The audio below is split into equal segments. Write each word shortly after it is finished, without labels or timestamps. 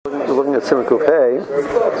at Simon Kufay.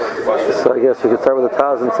 So I guess we could start with the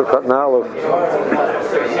Taz and Sukkot and Aleph.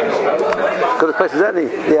 Good as place as any.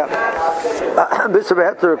 Yeah. Mr.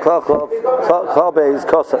 Beheter, Klal Beis,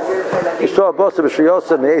 Kosa. Yishua Bosa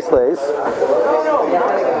B'Shriyosah Me'esleis.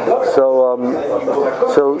 So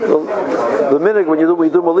the minute when we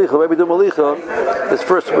do Malicha, when we do Malicha, is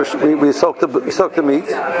first we soak the meat.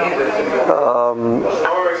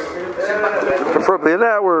 Preferably an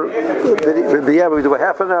hour. Yeah, we do a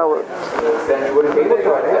half an hour.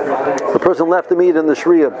 The person left the meat in the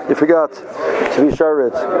shriya. He forgot to be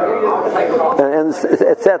sharit, and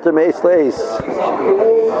it's at the meis leis.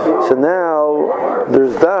 So now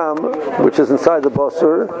there's dam, which is inside the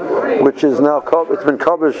basar, which is now it's been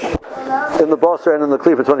kabish in the basar and in the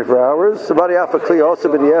kli for 24 hours. Somebody afa kli also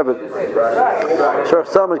b'diavad. Shach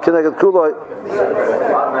saman keneged kuloi.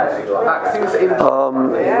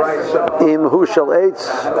 Im hu shall eitz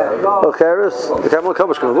ocheres the kamel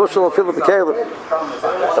kabish kavul shall fill up the kelim.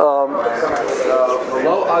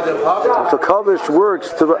 So kabish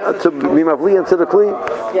works to be mavli into the kli.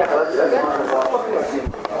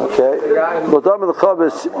 Okay. Lodam the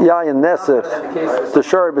Chavis Yayin Nesach the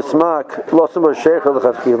Shari Bismak Losam Sheikh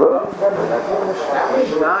L'Chachila.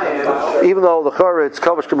 Even though the Chara it's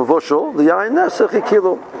Kavish Kamavushal, the Yayin Nesach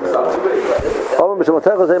Ikilu. So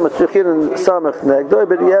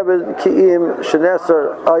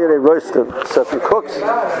if you cooked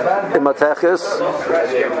in mateches,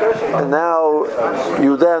 and now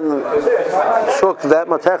you then shook that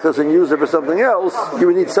mateches and use it for something else, you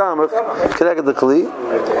would need samach connected the kli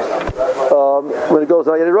when it goes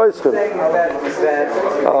on Yeri Roiskim.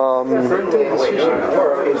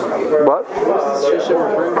 What?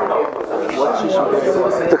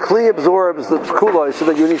 The kli absorbs the kulai, so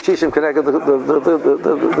that you need shishim connected the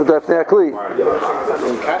defnei kli.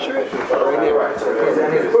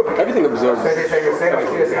 Everything absorbs.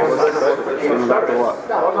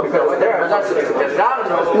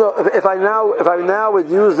 No, if I now would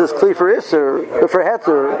use this kli for iser, for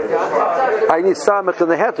heter, I need samach and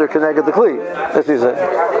the heter connected the kli, as he said,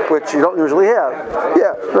 which you don't usually have.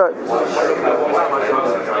 Yeah, right.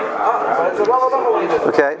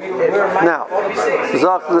 Okay. Now,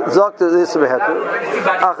 zok the this beheter.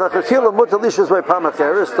 Achachila mutalishus by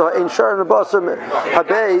pamacheres to ensure the bosom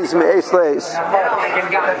habeis me'es leis.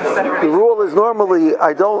 The rule is normally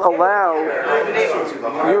I don't allow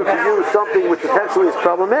you to use something which potentially is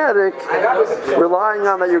problematic, relying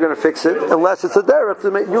on that you're going to fix it, unless it's a derech to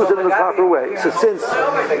use it in the proper way. So since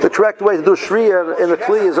the correct way to do shriya in the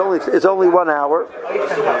kli is only 1 hour,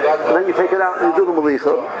 and then you take it out and you do the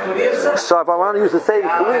malicha. So if I want to use the same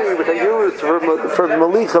kli which I used for the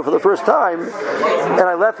malicha for the first time, and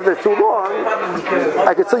I left it there too long,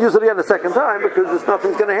 I could still use it again the second time because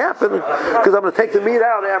nothing's going to happen because I'm going to take the meat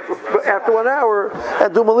out after 1 hour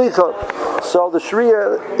and do malicha. So the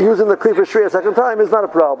shriya, using the kli for shriya a second time is not a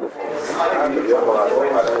problem.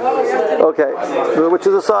 Okay, which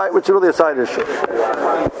is really a side issue.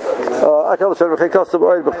 I tell the shadr custom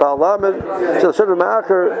oil b'chal lamed. So the shadr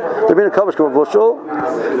ma'acher the mina kavish kamavushal.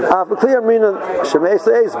 Af kli amina shemeis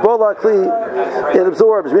leis bola kli it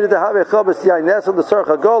absorbs. Mina dehave chavos yain nesel the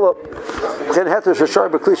sarcha gola. Chen heter shashar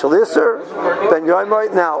b'kli shal iser ben yoimai.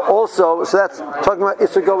 Now also, so that's talking about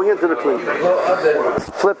iser going into the kli.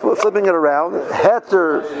 Flipping it around.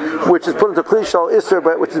 Heter, which is put into kli shal iser,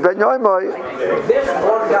 but which is ben yoimai.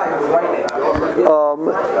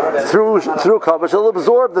 Through kavish, it'll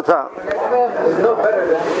absorb the time.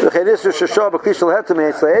 You put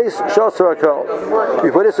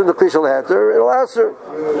this in the klishal heter, it'll answer.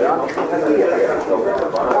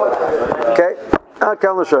 Okay.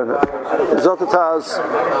 Kan we shonen. Zot het as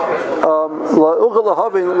la ugel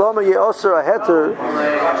having lama ye aser a heter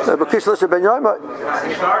bekishlish ben yama.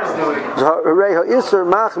 Reha iser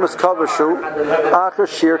machmas kavashu acher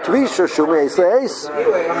shir tvisha shu meis.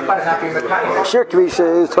 Shir tvisha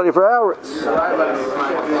is 24 hours.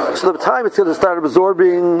 So the time it's going to start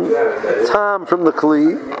absorbing time from the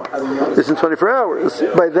kli is in 24 hours.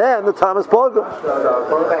 By then the time is pogum.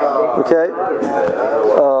 Okay.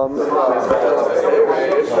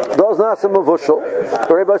 Those nasa mavushal.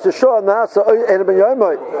 Rabbi Shishon nasa and ben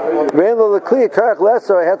yoymai. Vein lo lekli karach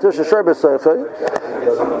lesser I had to shashar b'soichai.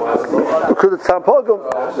 Because it's time pogum.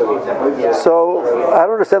 So I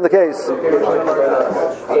don't understand the case.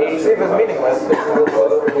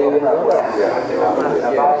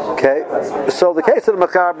 Okay. So the case of the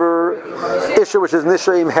Machaber issue, which is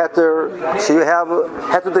Nishayim heter, so you have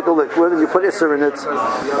heterical liquid and you put Isser in it.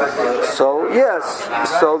 So yes,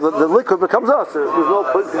 so the liquid becomes Isser. There's no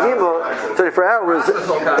Pagima 24 hours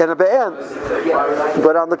in a Be'en.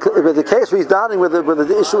 But on the case where he's dining with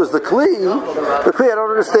the issue is the Kli I don't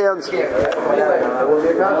understand.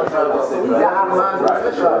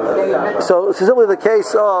 So it's simply the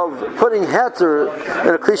case of putting heter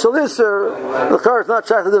in a Kli Shel Isser. The car is not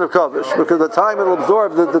shayach to the din of kavish because the time it'll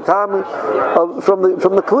absorb the time from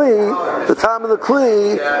the Kli, the time of the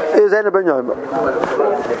Kli is Eina Ben Yoma.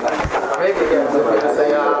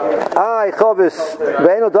 I chavis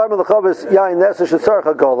ve'eno darma lechavis yain nesa shetzarich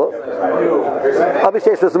hagola.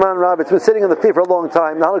 Abishesh was the man Rabbi. It's been sitting in the Kli for a long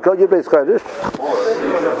time. Now I'll call you Beis Chodesh.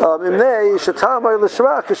 Imnei shetamar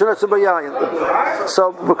l'shvach kishenetzu b'yayin.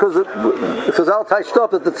 So because Al touched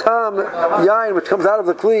up that the tam yain which comes out of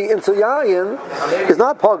the Kli into yayin is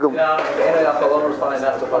not pogum.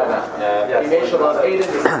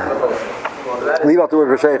 Leave out the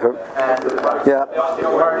word for sheikher. Yeah.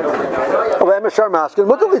 Oh, I'm a sharm asking.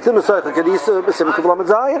 What do we do? Masaycha Kedisa B'Simcha V'Lamed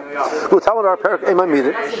Zayin. We'll tell our parak Ema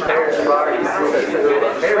Midah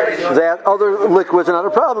that other liquids are not a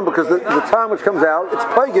problem because the time which comes out it's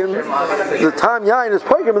pagan. The time yain is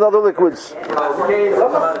pagan with other liquids.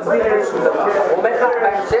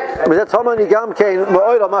 That's how many gam came.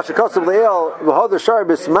 Ma'oid al mashakasav le'el v'hod shar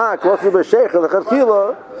b'smak v'osu b'sheicha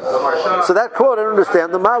l'chadchila. So that quote I don't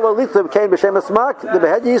understand. The malo lichlim came b'shem asmak. The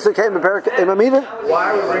behed yisa came b'perak Ema Midah.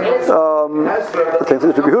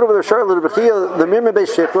 The Behuda with the Shar, the Bechia, the Mirme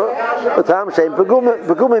Beis Shikra, the Tam Shem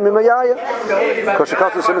Beguma Mimayaya,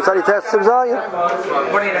 Koshakasu Simsari Test Simzayan.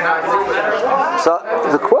 So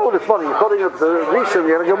the quote is funny. You're quoting up the Rishon,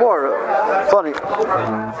 you're going to get more funny.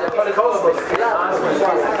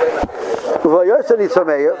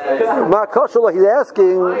 He's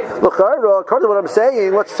asking, according to what I'm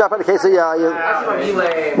saying, what's the case of Yayin?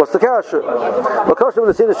 What's the kasha? The kasha with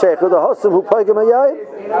the Sina Sheikh, the Hasim who Paigam Yayin?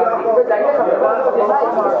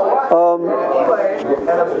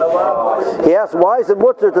 He asked, why is it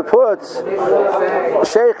mutter to put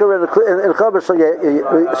Sheikher in Chaber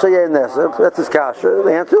Shayeh Nesef? That's his kasha.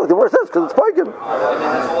 The answer, the word says, because it's Paigam.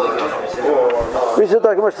 We should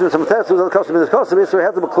talk about some tests with the custom in this custom. So we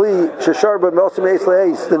have the Kli Sheshar by Mosim Eis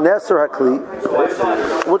Leis, the Nesser Hakli.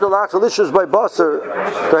 With the locks of Lishas by Basar,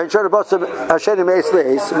 the Hinshar Basar Hashenim Eis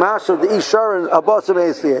Leis, Masha the Isharan Abasim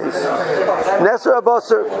Eis Leis. Nesser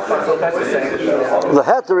Abasar. The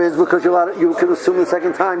heter is because you can assume the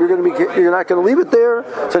second time you're not going to leave it there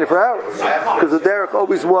 24 hours because the derech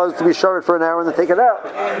always was to be shared for an hour and then take it out.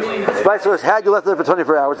 Vice versa, had you left it there for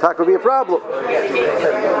 24 hours, it's not going to be a problem.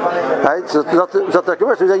 Right? So it's not that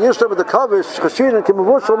commercial. You start with the kavish, chashin and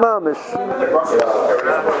kimavushal mamish.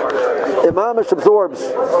 Mamish absorbs.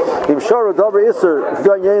 Im shara davar iser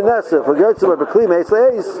gan yayin nesef. Forgets about the kli meis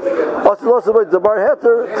leis. Also lost about the bar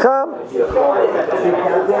heter cham.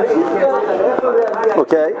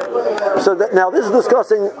 Okay. So now this is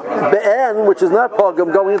discussing be'en, which is not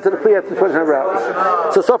pogum, going into the kli after 24 hours.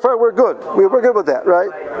 So far we're good. We're good with that, right?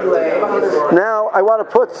 Now I want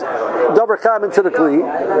to put davar cham into the kli.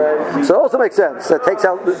 So it also makes sense. That takes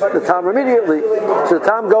out the tam immediately. So the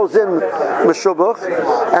tam goes in meshubach,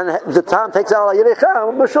 and the tam takes out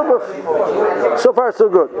yirecham meshubach. So far, so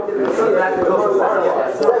good.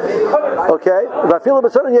 Okay.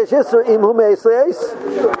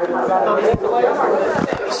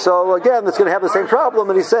 So again, it's going to have the same problem,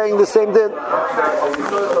 and he's saying the same din.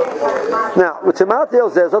 Now, with Timoteo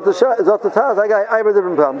says, "Zot the taz, I have a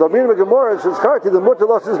different problem." Dominion Gemara says, "Karti the mutter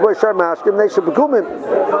losses by sharmashkim nation begumim."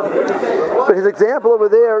 But his example over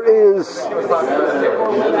there is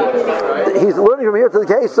he's learning from here to the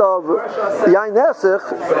case of Yain Nesech.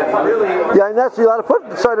 Yain Nesech, you're allowed to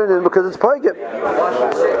put cider in because it's paigim.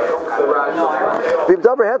 If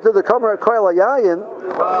Dabar had to the Kamar Koil Yayin,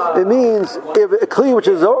 it means if a kli which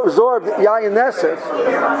is absorbed Yain Nesech,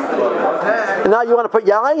 and now you want to put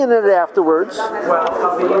Yain in it afterwards,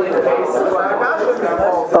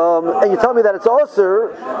 and you tell me that it's also,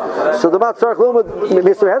 so the Matzarch Lumad,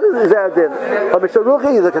 Mr. Hedden is added in. Mr.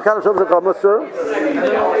 Ruchi, the Kakanah Shabbat Kamasur.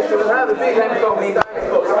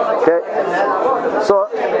 Okay. So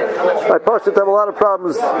I posted to have a lot of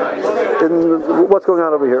problems in what's going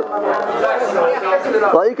on over here.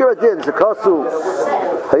 La'ikar adin, shekasu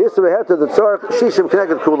Hayis to beheter the tzar shishim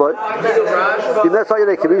connected kuloi. That's how you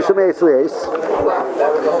make kibishim eis.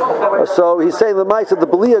 So he's saying the mice of the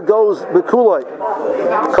belia goes bekuloi.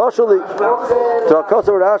 Koshali to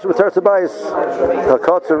hakotzer rash with tersabayis.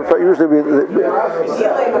 Hakotzer usually be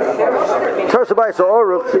tersabayis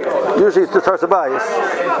or oruk. Usually it's the tersabayis.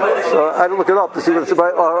 So I don't look it up to see what it's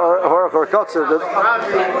about or kotzer.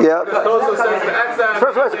 Yeah.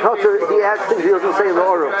 Tersabayis kotzer he adds things he doesn't say in the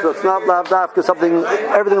oruk. So it's not lavdaf because something.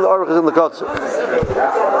 Everything in the oruk is in the kotzer.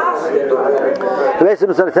 The basic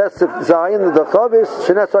is a test of Zayin, the Chavis,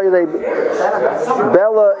 Shenet Sayidei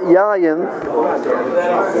Bella Yayin.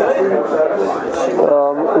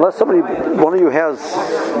 Unless one of you has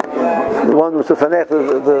the one who's a fanech,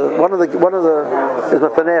 one of the is a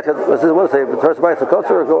fanech. What is it? The first by the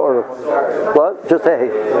kotzer or what? Just hey.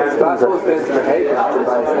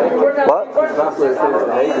 What?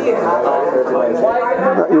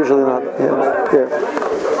 Not usually not. Yeah.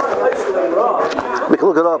 We can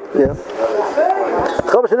look it up. Yeah.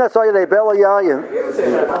 Chavishanet Sayidei Bella Yayin.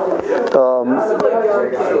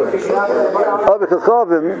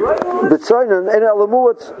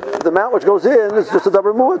 The mount which goes in is just a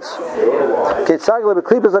double mu'atz. Okay, tzagla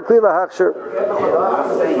b'klipah zaklila hakshir.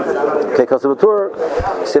 Okay,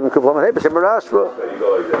 kosevatur, sim kuplam hey, b'shem rashba.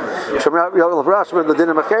 Shem rashba the din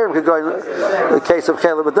of macherim could go in the case of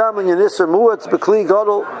Caleb Adam and Yenisser mu'atz b'kli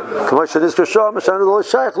gadol. Commercial Nisker Shah, Mashan the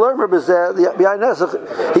Shaykh learner b'zeh the behind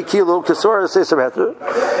nesach he kilo kesor sesam heter.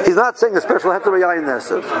 He's not saying a special heter behind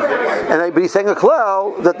nesach, but he's saying a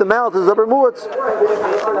klal that the mouth is double mu'atz.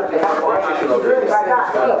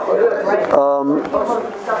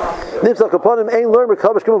 Nimsak upon him ein learner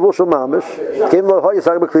kavish kim avul mamish came lo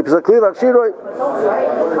hayisag b'klipah zaklila akshiroi.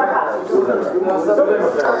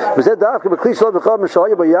 We said dafka b'kli shalom b'chav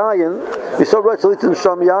mishayah b'yayin. We saw right salitin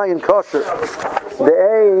sham yayin kosher. The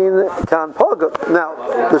ein can pog. Now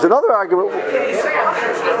there's another argument.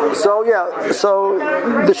 So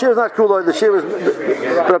the shear is not kuloi. The shear is,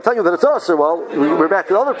 but I'm telling you that it's also. Well, we're back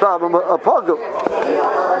to the other problem. A pog.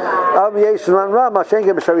 Am yeshun an rama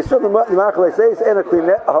shengem b'shavisot the marchalei says enakli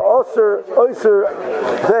ha'oser oiser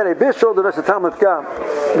v'nei bishol the rest of tam kam.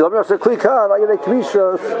 The Rabbi said klikar ayidei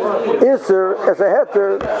kvishos iser as a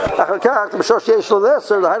heter achakach b'shosh yesh lo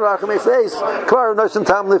leser the ha'rachamei says kvar noisen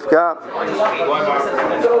tam lifka.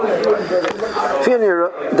 Finir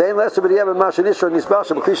dein leser b'diavad mashin isher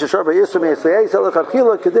nisbasha b'klisha shor b'yisr me'esayis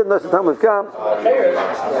elachachila kedim noisen tam lifka.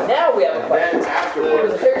 Now we have a question.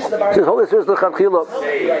 Says holy is the chachila.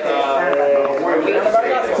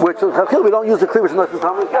 Which we don't use the kli which is not the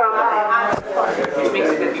Talmud.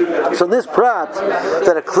 So this prat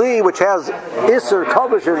that a kli which has iser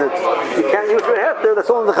kavish in it, you can't use for heter. That's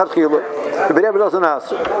only the chachila. The B'nei doesn't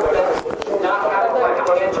ask.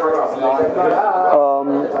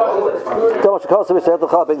 Thomas Kosovo said the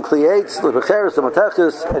chab in kliates the becheres the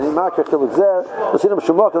matechus and in makar chilukzeh the sinim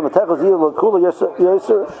shemok the matechus yilu kula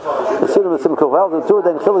yoser the sinim sim koval the two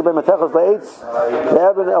then chilik by matechus leitz the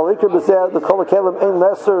eben elikir bezeh the kol kelim ein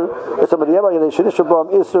lesser the somebody yeba they shinish bam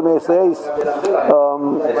iser meisleis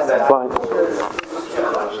fine.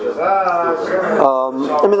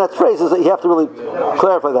 I mean that phrase is that you have to really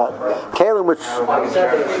clarify that. Kalim, which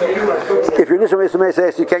if you're nisham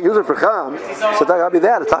meisleis you can't use it for cham, so that gotta be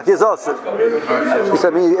that. It's is also. He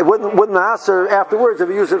said, I mean, it wouldn't answer afterwards if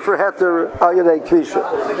you use it for heter ayadei kvisha.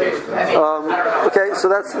 Okay, so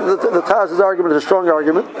that's the Taz's argument is a strong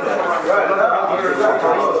argument.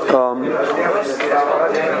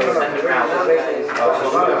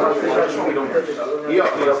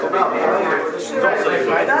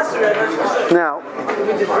 Now,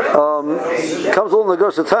 comes along the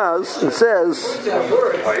Gersa Taz and says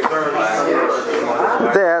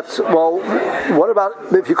that, well, what about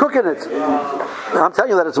if you cook in it? I'm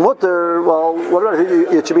telling you that it's mutter. Well, what about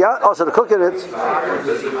it should be also to cook in it?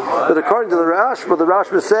 But according to the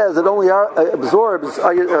Rashba, says it only absorbs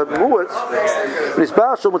mu'atz. When it's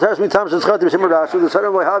bashul, mutaris mi tam sheschatim b'shem Rashba, the son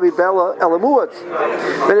of Havi Bella elamu'atz.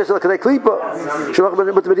 Then it's like a klipa. Shemach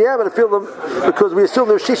ben but the but feel them because we assume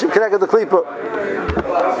there's shishim connected to the klipa.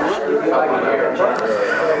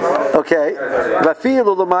 Okay.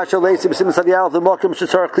 Vafilu the masha leisi b'sim sadiyal the mokum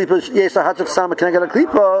shesar klipa yesa hatzuk sama connected to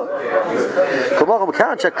klipa. Kamacham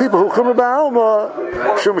kancha klipa hu chumra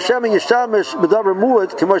ba'alma shum shem yishamish b'davar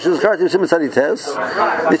mu'at k'mosh shesarti b'sim sadites.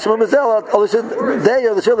 Nishma mezela alishin they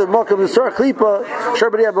are the children mokum shesar klipa shar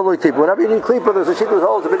b'diyav b'loy klipa. Whenever you need klipa, there's a sheet with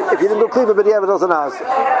holes. If you didn't do klipa, b'diyav doesn't ask.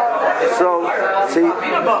 So see.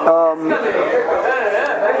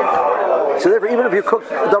 So therefore, even if you cook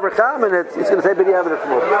davar cham in it, it's going to say b'diyav in it.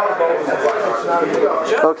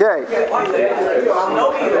 Okay.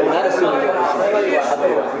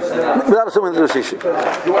 without assuming the Rishishi.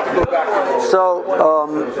 So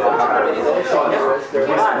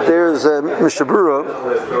there's Mishabura.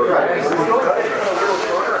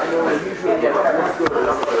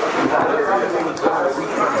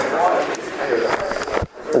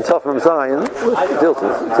 And Tafim Zion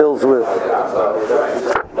deals with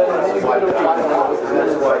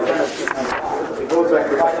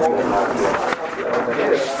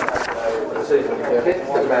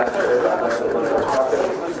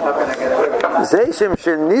Zeisim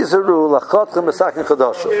shenizaru lachatchem b'sakin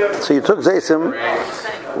chadasha. So you took zeisim,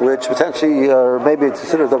 which potentially maybe it's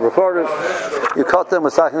considered double recorded. You cut them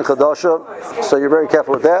with sakin chadasha, so you're very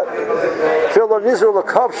careful with that.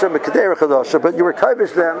 But you were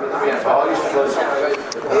kaivish them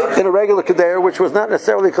in a regular kedera, which was not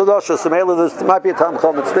necessarily chadasha. So maybe there might be a tam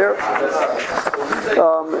chometz there. If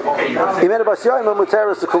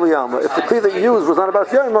the kli that you used was not about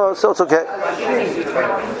Yoima, so it's okay.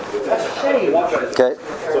 Okay.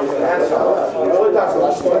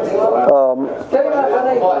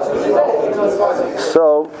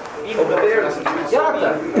 So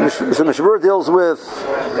Mishabur deals with,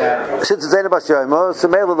 since it's Bas Yoima, so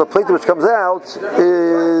maybe the plate which comes out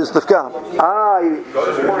is Nifkam.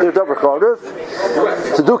 You're double recorded.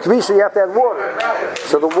 To do Kvisha, you have to add water.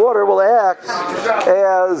 So the water will act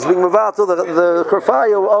as being Mavato, the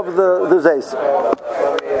Kerfayo of the Zeis.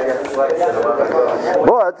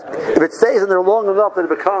 But if it stays in there long enough that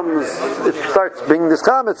it starts being this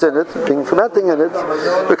comets in it, being fermenting in it,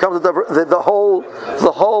 becomes the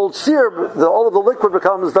whole syrup, all of the liquid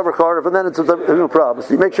becomes double cardiff, and then it's a new problem.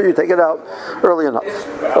 So you make sure you take it out early enough.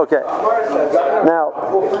 Okay. Now,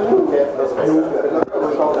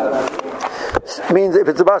 means if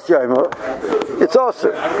it's a bas yaima, it's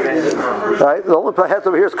also right. The only head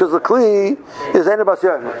over here is because the kli is any bas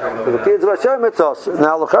yaima. If the kli is bas yaima, it's also.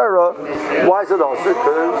 Now l'chara, why is it also?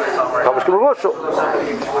 Because kavish k'mavushal.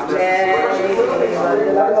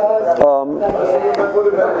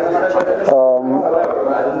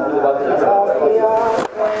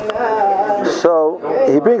 So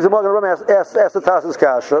he brings the Magen Ram, asks the Tas's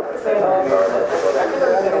kasha.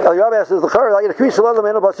 El Yab asks, "The chara like the kvisha l'adam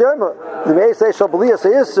eno bas yaima." The may say shabaliya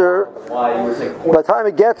say iser. By the time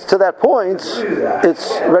it gets to that point,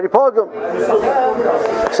 it's ready pogum.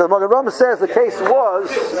 So the Magen Ram says the case was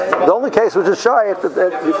the only case which is shy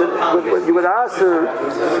that you would answer.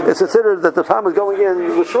 It's considered that the time was going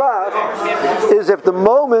in with shraf is if the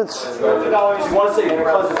moment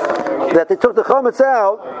that they took the chametz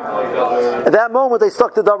out, at that moment they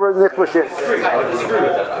stuck the davar in the nichmashin.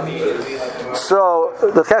 So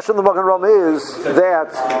the question of the Magen Ram is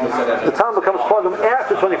that the time becomes pogum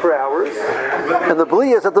after 24 hours, and the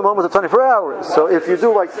bli is at the moment of 24 hours. So if you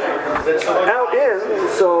do like out in,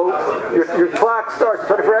 so your clock starts at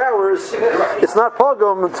 24 hours, it's not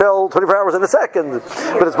pogum until 24 hours in a second,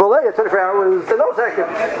 but it's bolei at 24 hours in no second.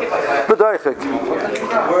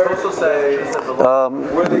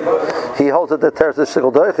 He holds it that there's a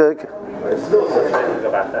shikol doichik.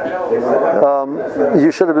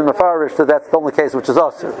 You should have been mafarish that that's the only case which is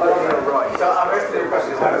us. I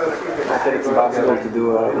think it's impossible to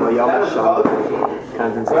do a yamash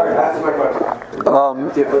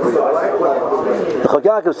the Chag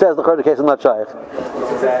Yaakov says the case is not shaykh.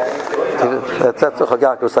 That's what Chag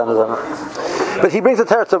Yaakov says. But he brings the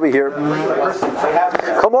teretz over here.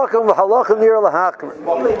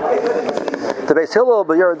 The Beis Hillel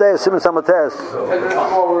b'Yerodei Siman Samates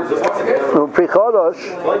Pri Chodosh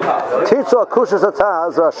Tirtzu Akushas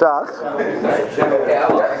Ataz Rashach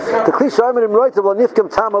the Kli Shayim Im Roitiv Lo Nifkam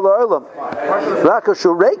Tam Lo Olam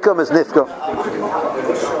Rakashu Reikam is Nifkam.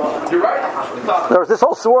 There was this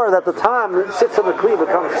whole swore that the time that sits in the Kli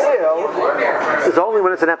becomes stale is only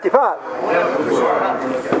when it's an empty pot.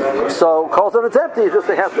 So calls it it's empty. It's just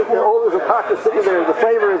they have to, always a pot is sitting there. The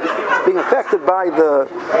flavor is being affected by the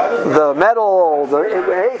metal, the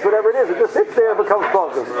age, whatever it is. It just sits there and becomes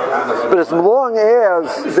pogum. But as long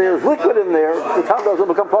as there's liquid in there, the time doesn't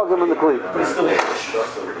become pogum in the kli.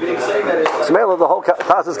 Smell of the whole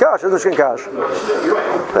Tas's kash is the shin kash.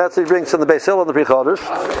 That's what he brings from the Beis Hillel and the Pri Chodosh.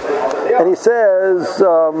 And he says,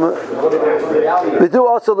 we do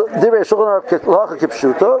also the Divrei Shulchan Aruch L'Halacha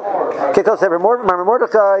Kipshuto. Because every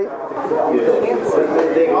Mordechai,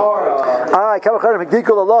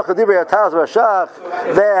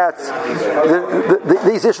 that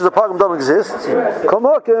these issues of pogum don't exist.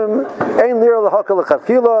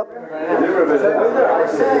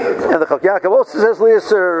 And the Chag Yaakov also says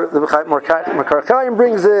Liaser, the Makar Chaim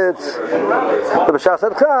brings it, the B'Shas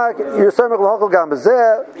Adchak, Yisrael L'Hakol Gam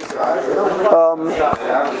B'Zeh.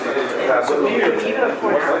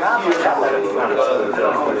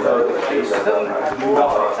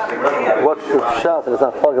 What's the shot that it's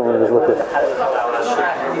not plugging when it's looking?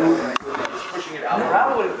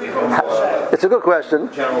 It's a good question.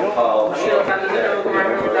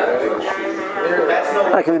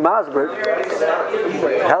 I can be Masber.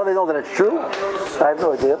 How do they know that it's true? I have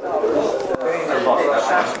no idea.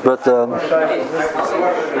 But the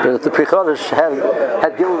Pri Chodesh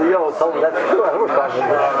had Gil Leo told me that's true. I don't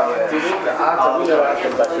know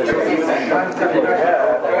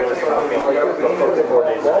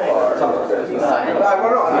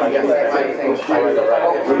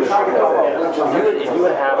if you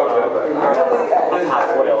would have a hot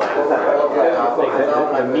oil,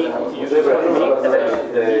 the meat, you just put the meat, and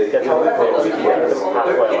then the meat gets on the plate, you keep this hot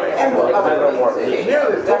oil.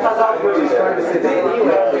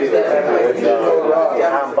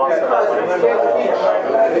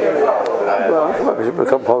 we should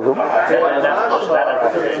become pogrom. I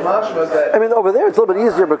mean, over there it's a little bit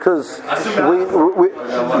easier because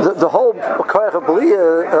the whole koyach of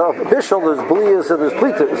bishul, there's bliyas and there's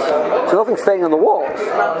plitas, so nothing's staying on the walls.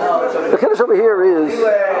 The kiddush over here is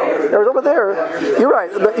over there. You're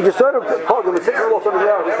right. You start a pogrom, it's 6 walls on the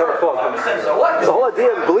ground. You start a pogrom. The whole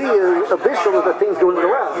idea of bliyah, a bishul, is that things going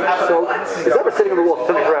around. So it's never sitting on the walls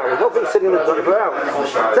 24 hours. Nothing's sitting in the 24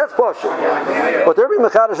 hours. That's partial. But there being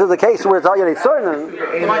mechadish is the case where it's al yedei tzoinen,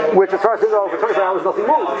 which it starts to go for 24 hours, nothing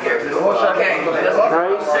moves.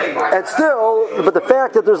 Right? And still, but the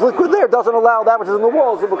fact that there's liquid there doesn't allow that which is in the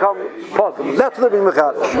walls to become pogrom. That's what they're being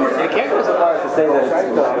mechadish. You can't go so far as to say that it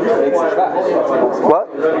makes a shvat. What?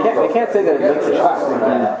 They can't say that it makes a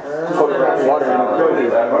shvat. Put water in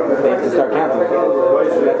they have to start counting.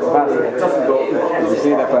 That's possible. You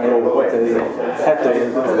see that by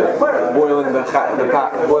boiling the pot,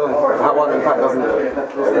 boiling hot water in the pot doesn't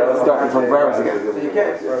start in 24 hours again.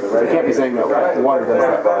 They can't be saying that the water does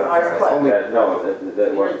that. Only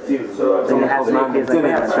someone calls man gets in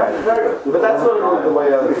it. But that's sort of the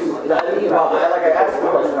way I asked the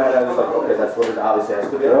question, I was like, okay, that's what it obviously has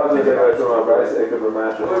to be.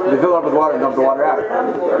 They fill up with water and dump the water out. You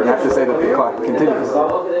have to say that the clock continues.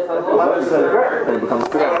 And it becomes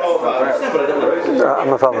 3 hours. I'm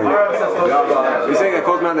not following you. You're saying that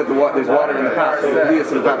calls man that there's water in the pot, so the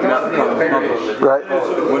lias in the pot do not become smokeless. Right.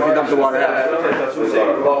 What if you dump the water out?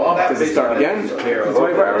 Does it start again in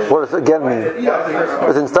 24 hours? What does again mean?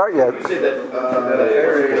 It didn't start yet.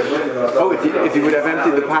 Oh, if you would have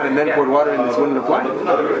emptied the pot and then poured water in, this wouldn't apply? I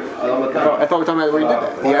thought we were talking about where you did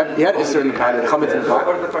that. He had Isser in the pot, chametz in the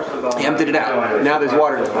pot. He emptied it out. Now there's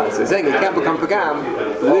water in the pot. So he's saying it can't become pagam.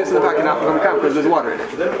 The lias in the pot cannot become pagam because there's water in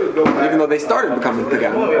it. Even though they started becoming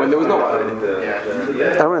pagam when there was no water in it.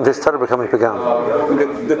 I don't mean they started becoming pagam.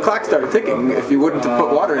 The clock started ticking. If you wouldn't have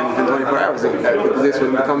put water in within 24 hours, this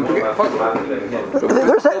would become pagam.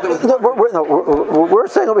 We're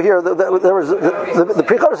saying over here that there was the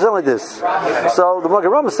Pri Chodesh is like this. So the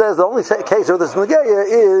Magen Rambam says the only case of this Nageya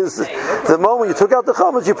is the moment you took out the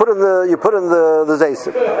chametz, you put in the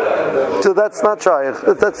zaysim. So that's not shaykh.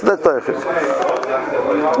 That's shaykh.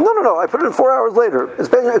 No. I put it in 4 hours later. It's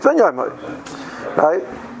ben yaimai, right?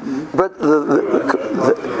 But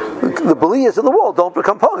the beliyas in the wall don't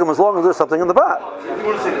become pogrom as long as there's something in the pot.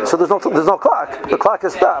 So there's no clock. The clock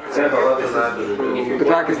is stopped. The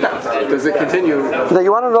clock is stopped. Does it continue? Now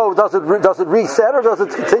you want to know, does it reset or does it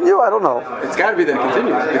continue? I don't know. It's got to be that it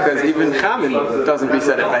continues because even chamin doesn't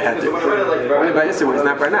reset it by heter. Only by Isser when it's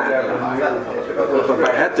not by nat. But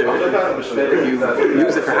by heter, if you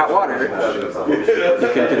use it for hot water, you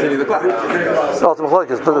can continue the clock. Ultimately,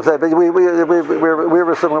 we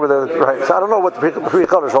were similar with the right. So I don't know what the Pri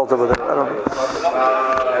Chodesh holds over there. I don't know.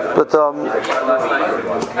 But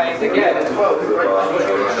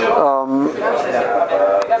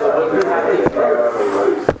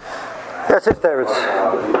that's it there.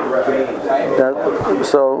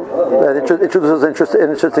 So that introduces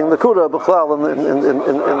interesting Nakuda B'chlal in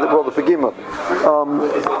the world of Pegima.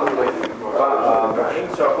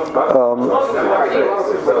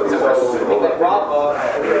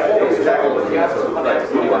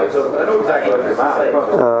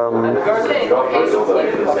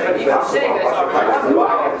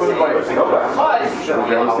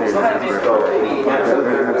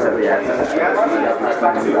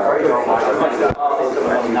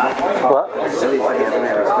 What?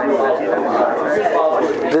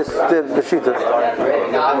 This the shita.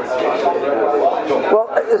 Well,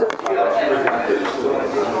 is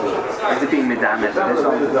it being medamed?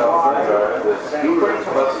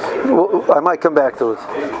 Well, I might come back to it.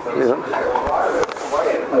 Yeah.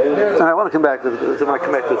 And I want to come back to my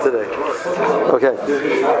connector today. Okay.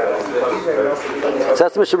 So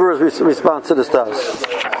that's Mishabura's response to the stars.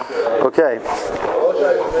 Okay.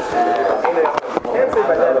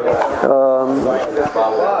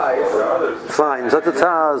 Fine.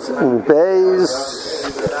 Zatataz and Beis.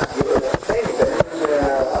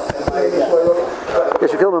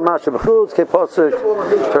 Yeshikil Mamasha Bechutz, Kepotzik,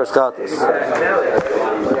 Perskatis.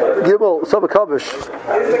 Gimel, Sabakavish.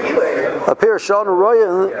 Appear Sean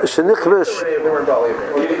Royan, Shenichvish,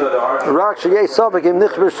 Rak Sheyeh Savik, Im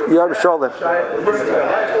Nichvish, Yom Shalem.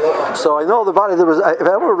 So I know the body there was, if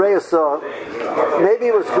I ever raised, maybe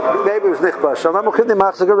it was Nichbash.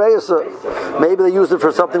 Maybe they used it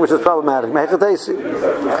for something which is problematic. But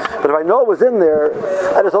if I know it was in there,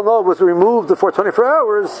 I just don't know it was removed before 24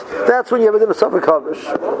 hours, that's when you have a din of Savakavish.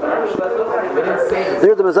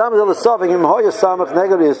 Near the Mazam is Savik, Im Hoya Samach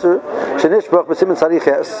Negar Yisur, Shenishbach, Besimin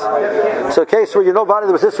Sariches. So a case where you know body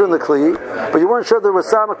there was Yisur in the Kli, but you weren't sure there was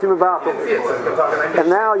Samach to Mivathim. And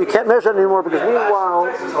now you can't measure it anymore because meanwhile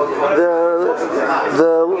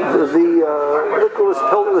the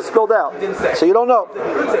liquid was spilled out. So you don't know.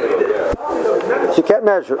 So you can't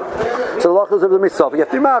measure. So the lachos of the mitzvah. You have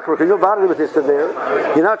to be makar because you know body there was Yisur there.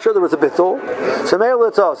 You're not sure there was a bittul. So maybe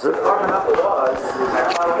it's also.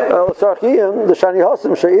 The shani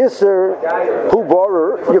hasim she'isr who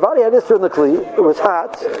borer. Your body had isr in the kli. It was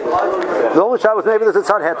hot. The only shot was maybe that it's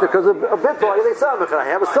hot heter because a bit boy they samach. I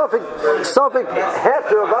have a suffix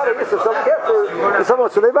heter about it. Isr suffix heter. And someone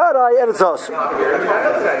so they vada and it's us.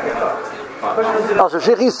 Also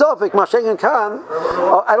shechi suffix mashengen kan.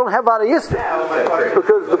 I don't have vada isr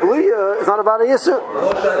because the blia is not a vada isr.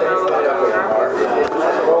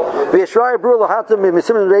 V'yeshrai bru lahatim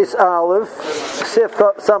misimin reis aleph sif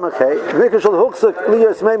samachay v'nikashol huksuk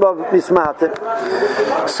liyos meimav mismatim.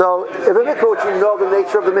 So if a mikvah, which you know the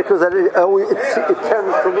nature of the mikvah is that it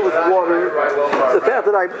tends to lose water, the fact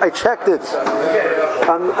that I checked it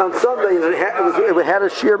on Sunday and it had a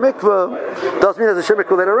sheer mikvah doesn't mean there's a sheer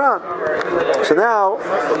mikvah later on. So now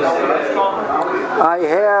I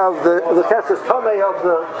have the chesed tamei of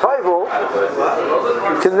the taival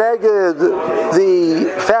connected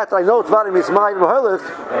the fact that I know it's vadim is mine v'holich.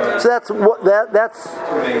 So that's that's.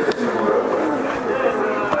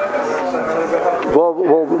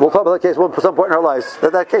 We'll talk about that case at some point in our lives.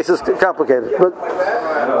 That case is complicated, but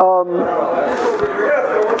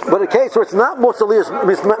a case where it's not Mosaliyas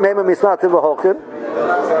Mema Mismatim v'Holkin,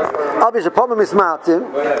 I'll be Shapama Mismatim,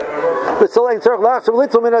 but still ain't Tzarech Lachshav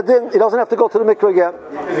Little Min Adin. He doesn't have to go to the mikveh again.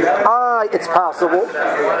 It's possible,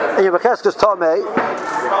 and you have a cheskes tamei.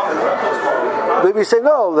 But we say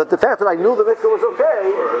no, that the fact that I knew the mikveh was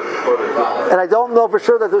okay, and I don't know for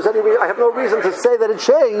sure that there's any I have no reason to say that it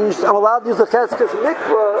changed, I'm allowed to use the cheskes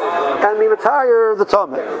mikveh and me retire the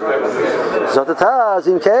tamei. So the taz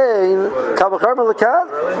in kain kavachar melakad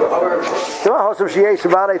kama hosam sheyesh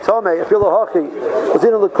v'arei tamei afilo hachi was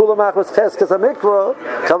in the kula machmas cheskes mikveh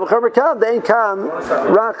kavachar melakad they ain't kan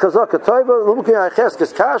rak chazaka toiva lumukin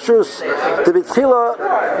cheskes kashrus the bitchila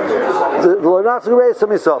the loynatz gereis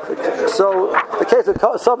samisofik. So the case of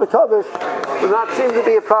Safek Kavish does not seem to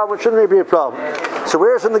be a problem. It shouldn't be a problem. So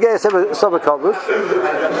where's in the case of Safek Kavish,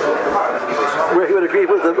 where he would agree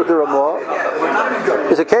with the Ramah,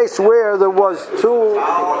 is a case where there was two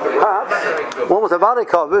paths. One was a Vade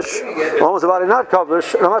Kavish, one was a Vade not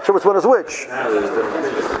Kavish, and I'm not sure which one is which.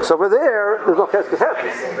 So over there's no Cheskes Heter.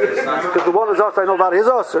 Because the one is Osir, I know Vade is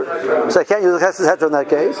Osir. So I can't use the Cheskes Heter in that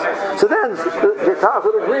case. So then the Taz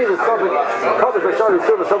would agree that Safek Kavish by Shari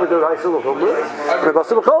Tzur, something that I still from it. But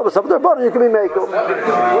something about it, you can be Mako.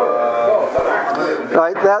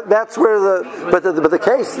 Right? That's where but the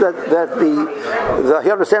case that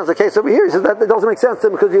he understands the case over here. He says that it doesn't make sense to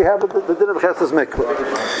him because you have the din of Chesed Mikvah.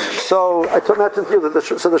 So I mentioned to you that the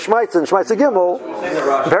Shmaitz and Shmaitz Gimel,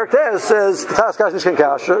 Pertez says the Tas Kash Nishkan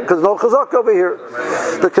Kasha because no Chazak over here.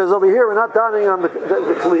 Because over here we're not dining on the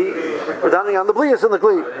Kli, we're dining on the Blias and the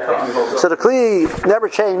Kli. So the Kli never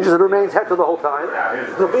changes; it remains Heter the whole time.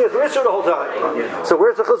 The Blias Risher the whole time. So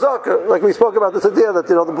where's the Chazaka? Like we spoke about this idea that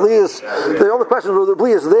the Blias. The only question is whether the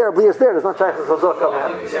Blias there. There's not Shayach Chazaka on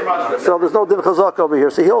that. So there's no din Chazaka over here.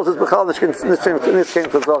 So he holds his Bechal Nishkan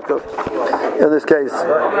Chazaka in this case.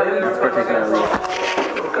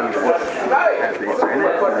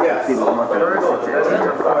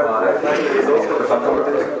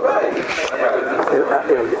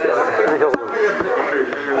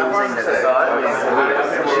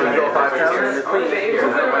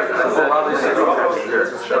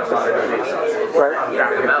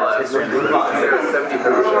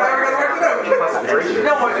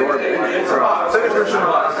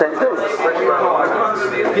 Same thing.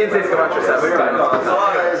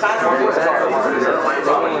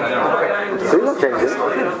 So you don't change it.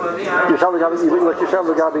 You shall the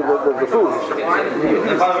food.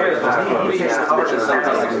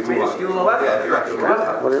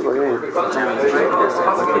 What do you mean?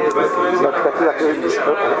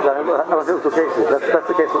 That's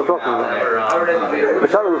the case we're talking about. The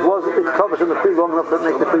shadow was covered in the tree long enough to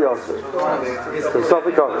make the tree also. So it's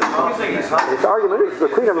self-recovered. His argument is the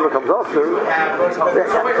tree never becomes also. They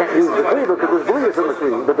can't use the tree because there's bleeders in the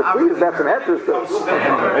tree. But the tree is that's an after stuff.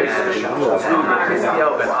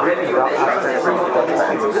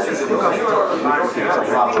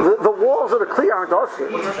 The walls of the kli aren't also.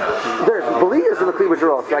 There's bleeders in the kli which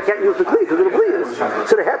are also. I can't use the kli because of the bleeders.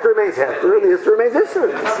 So the heter remains heter and the isser remains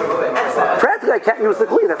isser. Practically I can't use the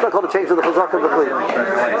kli. That's not called a change of the chazak of the kli.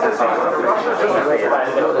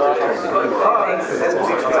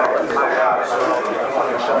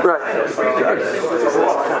 Right.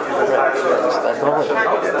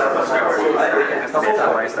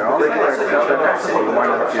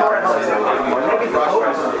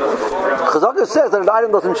 Chazaka says that an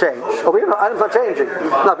item doesn't change. Over here, items are changing.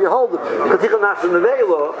 Now, if you hold Chaticha Nashim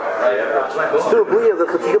Nevela, through Bliya, the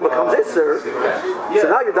Chaticha becomes Isser, so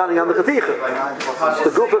now you're dining on the Chaticha.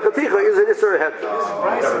 The group of Chaticha is an Isser ahead.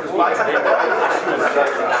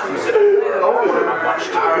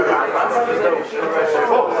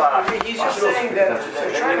 He's just saying that we're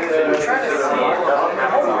trying to see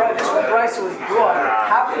this whole price was brought.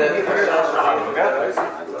 How can it be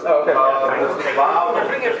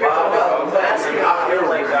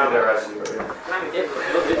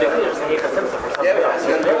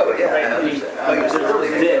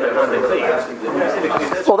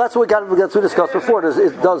Well, that's what we discussed before.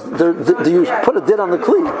 Do you put a din on the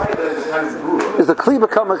kli? Does the kli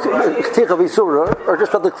become a ktich of isura, or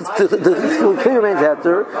just that the kli remains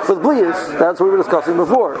after with blias? That's what we were discussing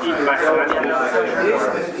before. There's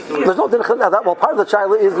no din that. Well, part of the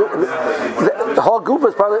child is the whole group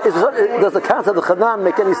is part of it. Does the concept of chanan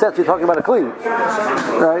make any sense? We're talking about a kli,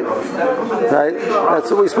 right? Right. That's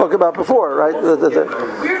what we spoke about before, right? We're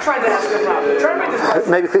trying to ask them now.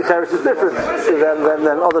 Maybe kli charis is different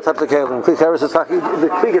than other types of kelim. Kli charis is talking the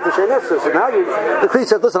kli gets the shem esser. So now the kli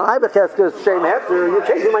says, "Listen, I beches is shem esser. You're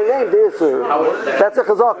changing my name to isser." That's a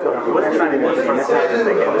chazaka.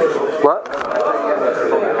 What?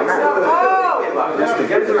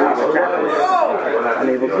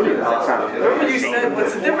 Remember you said,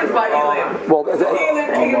 what's the difference by Elim? Well,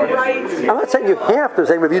 I'm not saying you have to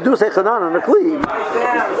say, but if you do say chanan on the kli.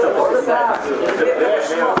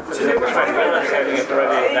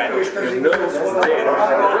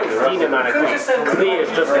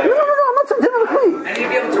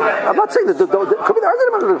 I'm not saying that could be the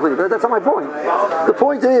argument of the kli. That's not my point. The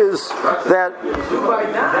point is that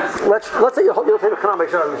let's say you take a chanan by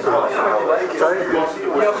Sharon.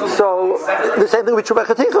 So the same thing with true by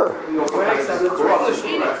chaticha.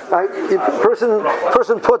 Right?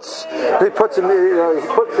 Person puts his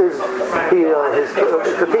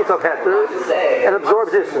chaticha of heter and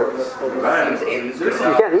absorbs isser.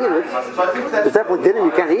 You can't eat it. It's definitely dinner.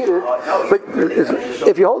 You can't eat it. But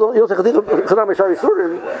if you hold on, you'll say chaticha chanan by Sharon.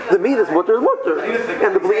 The meat is mutter, and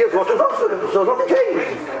the bli is mutter. So nothing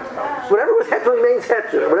changed. Whatever was heter remains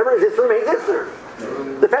heter. Whatever is isser remains isser.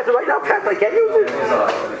 The fact that right now, I can't use it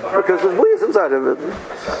because there's bleeds inside of it.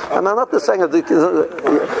 And I'm not just saying it,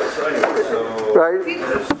 right?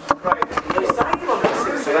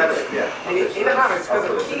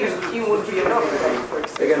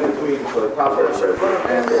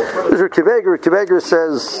 Kiveger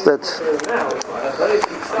says that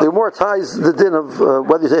the Gemara ties the din of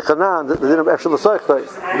whether you say chanan, the din of efshel l'soichtay.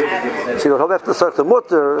 So you hold after the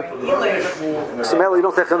mutter, so you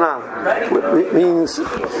don't say chanan. It means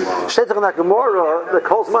shetach in that Gemara, the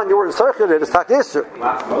kol zman you were in soichet is tak isser.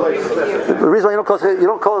 The reason why you don't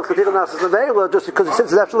call it chaticha nasas nevela just because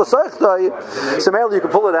since it's efshel l'soichtay, so you can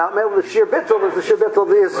pull it out. Maybe the sheer bittul is the sheer bittul of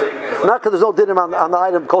the isser, not because there's no din on the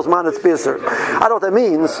item kol zman it's bisser. I don't know what that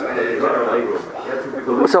means.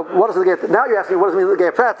 So what does the get? Now you're asking what does it mean the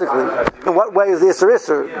get practically? In what way is the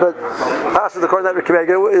isser? But Pasha, according to that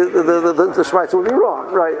the Shmaitz would be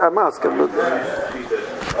wrong, right? I'm asking, but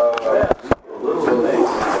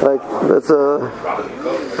like that's a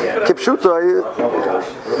kipshuta.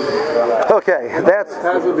 Okay, that's.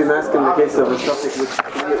 Taz would be masking in the case of a suffix which is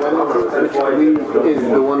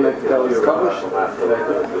the one that was published.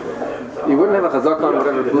 You wouldn't have a chazak on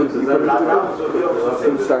whatever food you put into the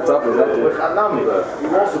food starts off as that.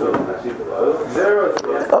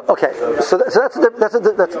 Okay, so that's a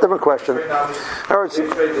different question. In other words,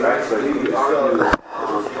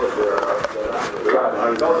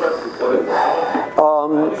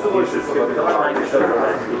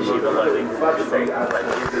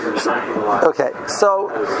 Okay, so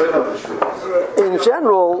in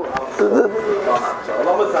general, the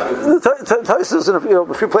Tosfos in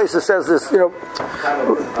a few places says this.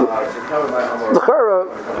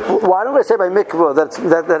 Why don't I say by mikvah that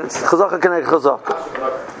it's chazaka keneg chazaka?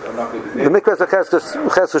 The mikvah has a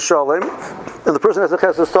chesed shalom, and the person has a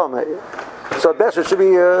chesed tamei. So at best it should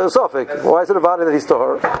be Sophic. Why is it a vada that he's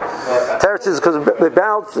tahor? Teretz is because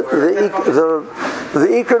about the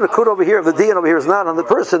ikr and the kud over here, the dian over here is not on the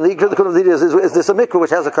person. The ikr and the kud of the dian is this a mikvah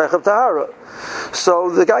which has a kaich of tahara. So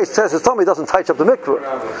the guy says his tummy doesn't touch up the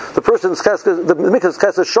mikvah. The person's the mikvah's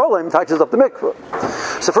chesed sholem touches up the mikvah.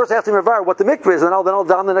 So first I have to remember what the mikvah is, and then I'll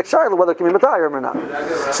down the next shiloh whether it can be matayim or not.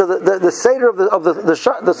 So the seder of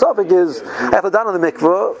the Sophic is I have to down on the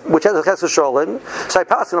mikvah which has a chesed sholem, so I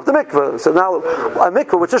pass it up the mikvah. So now a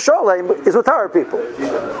mikvah which is sholem is with Torah people,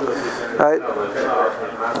 right?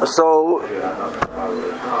 So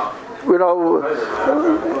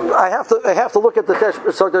I have to look at the chesh.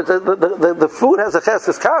 So the food has a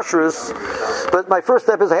chesed kashrus, but my first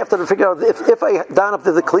step is I have to figure out if I down up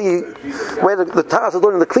to the kli where the taz is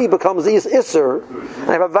learning the kli becomes isser, and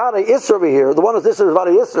I have a vada isser over here. The one is isser is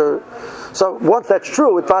vada isser. So once that's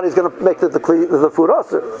true, the vada is going to make the food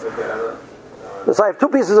usser. So I have two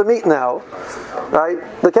pieces of meat now, right?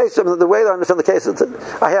 The way I understand the case is that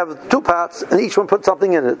I have two pots and each one put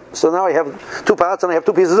something in it. So now I have two pots and I have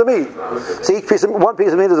two pieces of meat. So one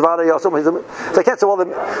piece of meat is vada yosem. So I can't say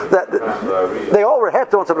that they all were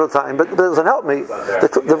het once upon a time, but it doesn't help me. The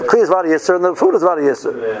kli is vada yisr and the food is vada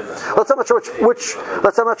yisr.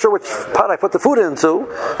 I'm not sure which pot I put the food into.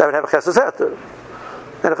 That would have a chesed heter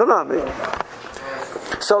and a chanami.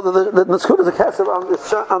 So the Nitzchut is a kesef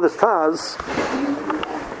on this taz.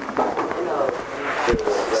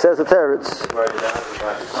 Says the teretz.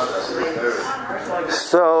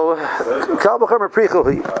 So kal b'chomer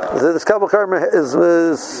prichohi. This kal b'chomer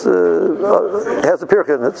has a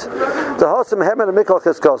pirka in it. The hasim hemen and mikol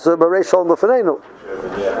cheskosa b'rei shalom l'faneinu.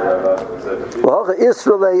 V'halcha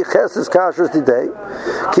Yisrael cheses kashrus didei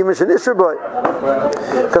ki mishen Yisrael boy.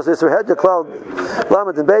 Because it's behedya cloud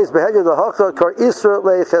lamed and beis behedya the hacha kar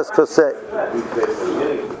Yisrael cheskosei.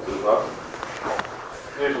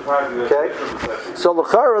 Okay, so the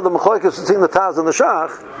machlokes between the taz and the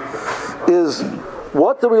shach is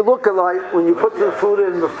what do we look at like when you put the food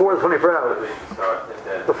in before the 24 hours?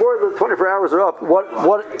 Before the 24 hours are up, what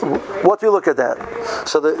do you look at that?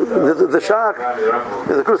 So the shach,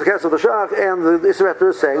 the crucifixion of the shach, and the Isra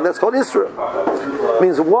is saying that's called Isra.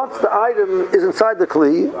 Means once the item is inside the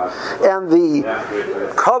kli and the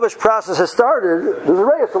kavish process has started, there's a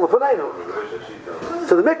reyes of l'fanenu.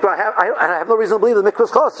 So the mikvah, I have no reason to believe the mikvah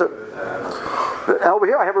is closer. Over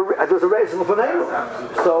here, there's a reyes of l'fanenu.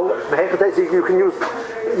 So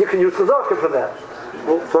you can use chazaka for that.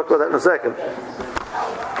 We'll talk about that in a second.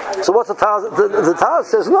 So what's the Taz? The Taz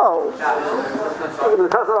says no. The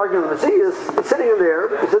Taz is arguing the Messias. It's sitting in there.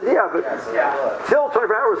 He says, yeah, but till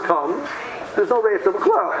 24 hours come, there's no reyes of a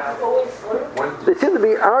cloud. They seem to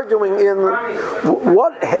be arguing in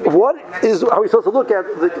what is, are we supposed to look at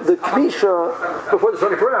the kvisha before the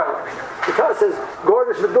 24 hours? The Taz says,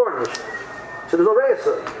 gornish the gornish. So there's no reyes.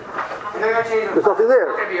 There's nothing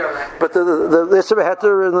there. But the Isra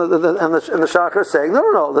Heter and the Shach are saying,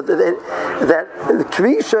 no, that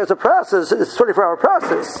Kvisha is a process, it's a 24-hour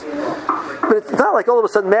process. But it's not like all of a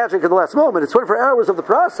sudden magic at the last moment. It's 24 hours of the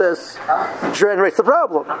process generates the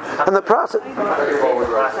problem. And the process...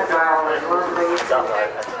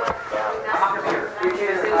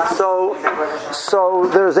 So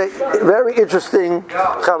there's a very interesting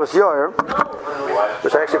Chavos Yair,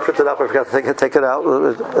 which I actually printed up. I forgot to take it out. The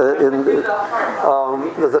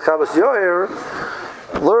Chavos Yair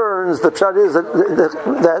learns the pshat is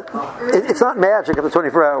that it's not magic of the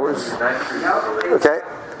 24 hours. Okay.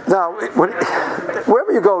 Now,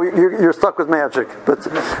 wherever you go, you're stuck with magic. But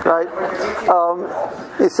right,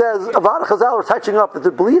 it says Avad Chazal are touching up that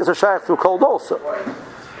the believers are shaykh through cold also.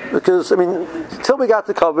 Because till we got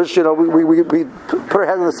the coverage, we put our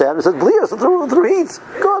head in the sand and said, "Blias through heat,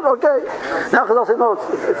 good, okay." Now Chazal said, "No,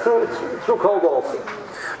 it's through cold also."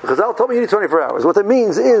 Chazal told me you need 24 hours. What that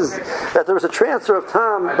means is that there was a transfer of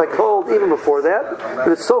time by cold even before that, but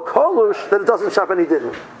it's so kolush that it doesn't shop any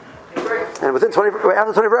dinner. And after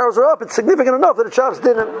 24 hours are up, it's significant enough that it shops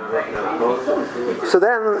dinner. So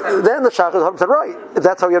then the Shach said, right, if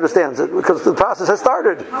that's how he understands it, because the process has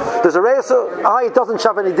started. There's a reyes, it doesn't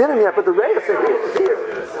shop any dinner yet, but the reyes is here.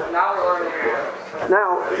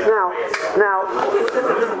 Now,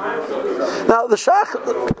 the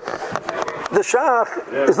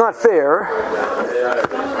Shach is not fair.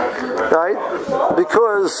 right?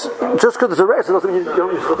 Because just because it's a race, it doesn't mean you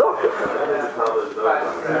don't use chazaka,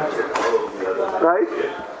 right?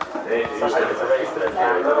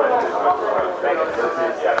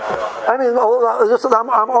 I mean, just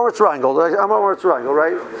I'm orange triangle. I'm orange triangle,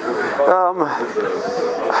 right?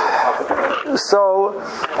 So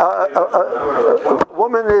a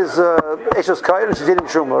woman is Eshes Kayin and she's eating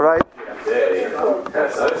truma, right?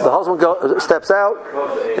 The husband steps out,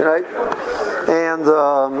 right? And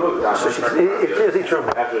so she can't eat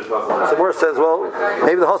truma. So the Gemara says, well,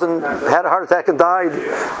 maybe the husband had a heart attack and died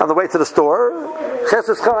on the way to the store.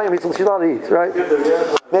 Chesed Chaim, she's not to eat, right?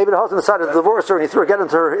 Maybe the husband decided to divorce her and he threw her get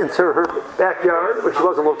into her backyard when she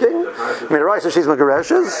wasn't looking. I mean, right, so she's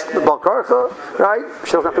Megareshes, the Balkarcha, right?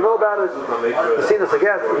 She doesn't have to know about it. The scene is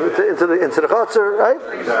again into the Chatzar, right?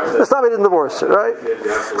 It's not he didn't divorce her, right?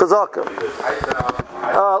 Chazaka.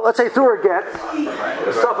 Let's say through her get,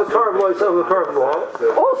 Safed Karv Law, Safed Karv Law.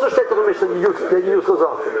 Also, Shtetl Mishnah that you use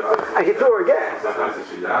Chazaka, and he threw her get.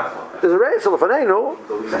 There's a race of Lefanenu.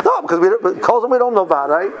 No, because we don't know about,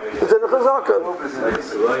 right? It's in the Chazaka.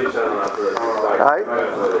 Right?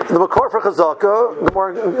 The Makor for Chazaka, the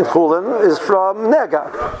more Chulin, is from Nega.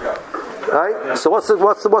 Right? So what's the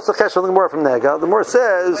chesh from the Gemara from Nega? The Gemara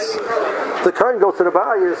says the Kohen goes to the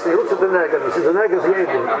Bayis and he looks at the Nega and he says the Nega is the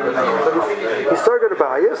Yedin. So he started the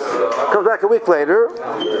Bayis, comes back a week later,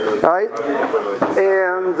 right?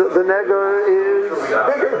 And the Nega is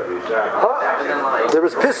bigger. There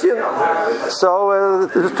was Pisyon. So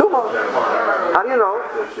there's Tumah. How do you know?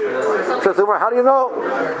 How do you know?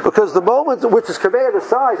 Because the moment which is conveyed the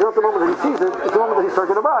size, not the moment that he sees it, it's the moment that he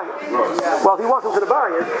started to buy it. Well, if he walks into the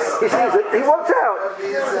Bayis, he sees it, he walks out.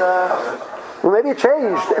 Well, maybe it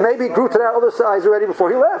changed. Maybe it grew to that other size already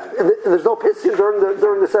before he left. And there's no piston during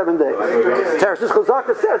the 7 days. Tereshus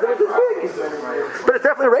Chazaka says that it's big. But it's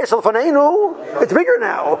definitely racial Fanenu. It's bigger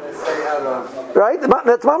now. Right? The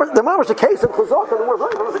mamash the case of Chazaka, the more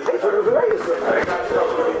right, the case of the race.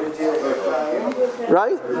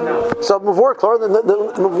 Right? So Mavor Klor, the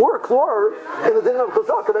Mavor Klor in the din of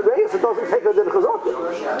Chazaka, that race, it doesn't take the din of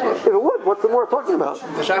Chazaka. If it would, what's the more talking about?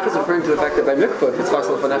 The Shach is referring to the fact that by Mikvah, if it's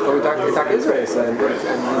possible for Nechel, we talk Israel, and he's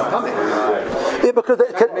coming. Yeah, because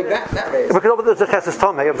there's a Cheses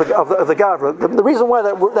Tomei of the Gavra. The reason why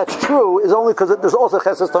that's true is only because there's also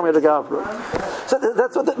Cheses Tomei of the Gavra. So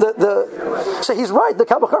that's what so he's right. The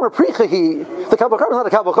Kabbalah Prichahi, the Kabbalah is not a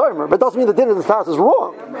Kabbalah, but it doesn't mean the din of the Taz is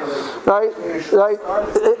wrong, right?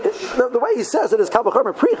 The way he says it is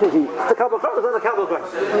Kabbalah Prichahi. The Kabbalah is not a Kabbalah.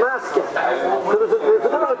 Masking. So there's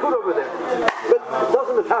another good over there, but it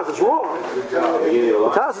doesn't mean the Taz is wrong.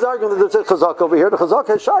 The Taz is arguing that there's a Chazaka over here. The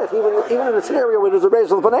Chazaka is shaykh, even in a scenario where there's a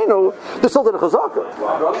Reis of Panenu, there's still a Chazaka.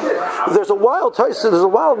 There's a wild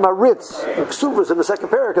Maritz, Ksuvas in the second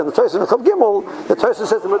paragraph, and the Toysa in the Chav Gimel, the Toysa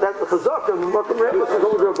says that the Chazaka, the Makom Reis, is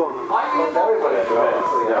only Rabban.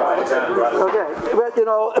 Okay,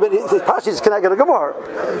 but his Pashi is connected to the Gemara,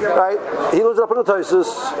 right? He looks it up in the Toysa.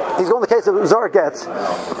 He's going the case of Zar Getz.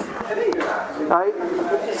 Right?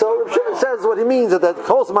 So Rav Shimon says what he means is that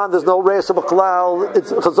Kolzman there's no Reis of Klal,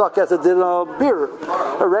 it's Chazak as a din of beer.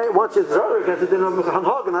 Once it's Zarek as a din of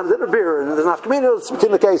Hanhagen, as a din of beer, and there's nafkaminas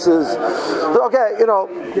between the cases. So, okay, come on.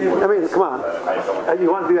 You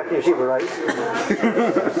want to be back in yeshiva, right?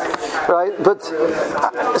 Right? But,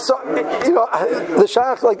 the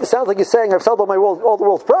Shach, it sounds like he's saying, I've solved all the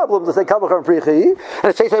world's problems, to say Kabbalah and Prichi, and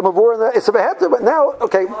it's Sheish Mavur, and it's a Beheter, but now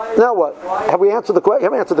what? Have we answered the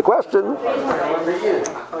question?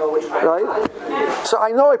 Right? So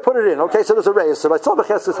I know I put it in. Okay, so there's a race. So I saw the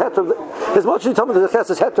Chesed Heter. As much as you tell me there's a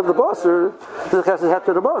Chesed Heter of the Basar, there's a Chesed Heter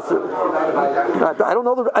of the Basar. Right? But I don't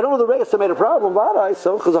know the race that made a problem. Vadai.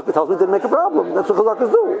 So Chazaka tells me it didn't make a problem. That's what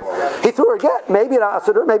Chazakas do. He threw her get. Maybe it asked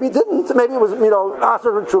her. Maybe it didn't. Maybe it was asked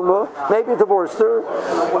her in Truma. Maybe it divorced her.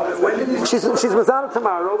 She's Mazana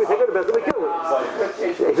tomorrow. We take her to bed and we kill her.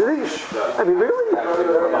 I mean, really?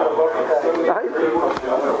 Right?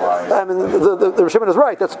 I mean, the Shimon is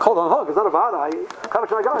right. That's called on hug. It's not a vadai.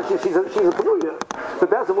 She's a penuya. The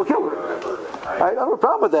Bezin will kill her. Right? I don't have a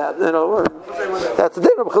problem with that. That's the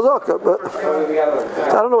din of Chazaka. But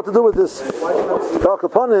I don't know what to do with this. Talk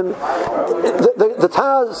upon him. The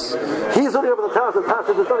Taz, he's only over the Taz. The Taz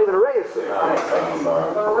says it's not even a race.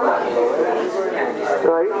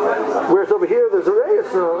 Right? Whereas over here there's a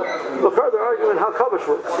race. Look further argument how Kabash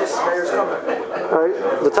works. Right?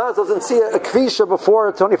 The Taz doesn't see a kvisha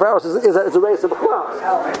before 24 hours is a race of a class.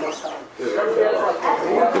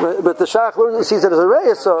 But the Shach sees it as a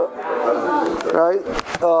race, right?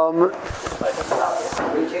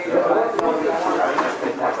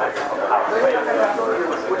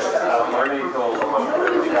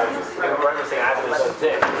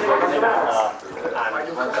 this, focusing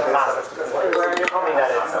on the process. You're telling me that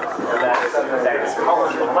it's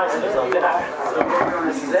column, but why there's no din on it?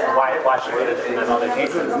 So why should we do it in other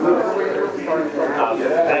cases?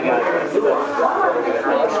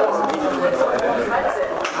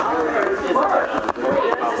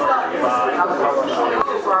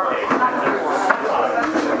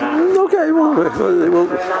 Okay, we'll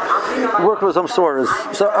work with some stories.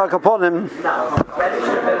 So, upon him,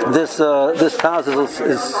 this Taz is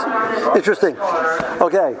interesting.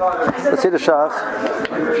 Okay, let's see the Shach.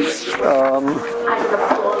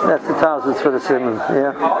 That's the Taz for the Simon.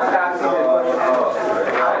 Yeah.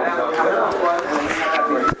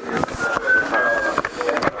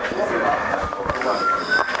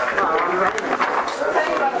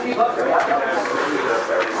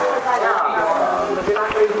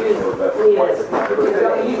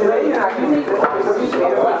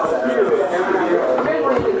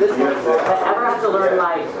 I have to learn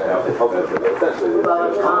like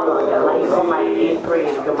using my 8th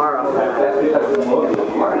grade Gemara. I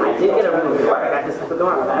did get a room before I got this for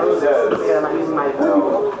Gemara, but I was scared I'm not using my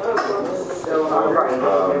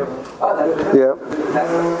Yeah.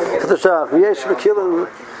 The Shach, V'yesh Mekilin,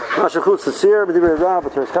 Mashachutz Tzir, B'divrei Rav,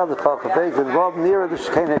 but there's kind of called Kaveg, involved near the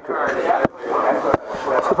Shkein Hikr.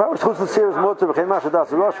 So the power of Chutz Tzir is Mutter, B'chein Masha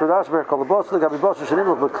Das Rosh, V'rash Ber Kol Bos, L'gabi Bos,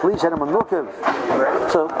 Shenim, but Kli Shenim Anukiv.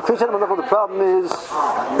 So Kli Shenim Anukiv, the problem is,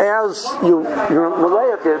 as you're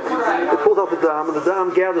malayach it pulls out the dam, and the dam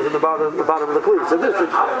gathers in the bottom of the Kli. So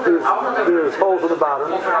there's holes in the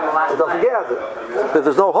bottom, it doesn't gather. If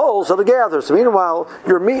there's no holes, so it gathers. So meanwhile,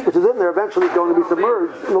 your meat, which is in there, eventually is going to be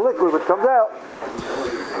submerged in the liquid, which comes out.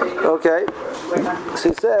 Okay, so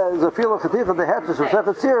he says, "A feel of chaticha the hatches of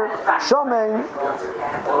sechatzir shomein."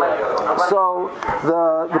 So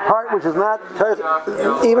the part which is not,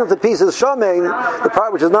 even if the piece is shomein, the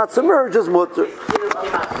part which is not submerged is mutter.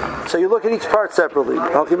 So you look at each part separately.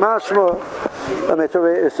 Okay, mashma,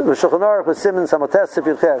 Shulchan Aruch with Siman Samotes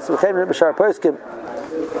Sifirches, v'chein b'shar poskim.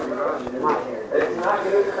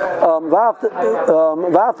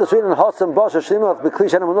 V'after Sweden Hossam Bosch Shlimach B'Kli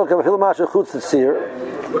Shenim Anukiv V'Hil Masha Chutz Tzir.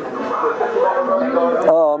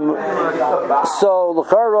 So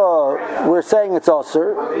l'chara we're saying it's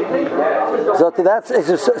aser. So that's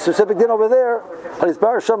a specific din over there. Halis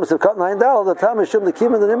bar shom is cut 9 dal. The time is shum the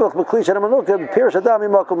kim and the nimach b'kli shenem anukim pirish adam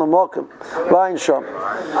imakom l'makom vayin shom.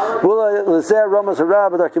 V'ula l'zeh ramas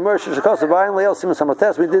harab and our commercial shekos vayin leil siman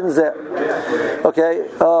samotes we didn't zeh. Okay,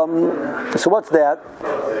 so what's that?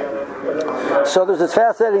 So there's this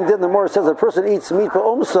fascinating din. The more it says a person eats meat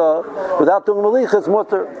ba'umsa without doing malicha, it's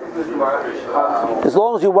mutter. As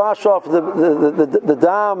long as you wash off the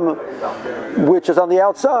dam which is on the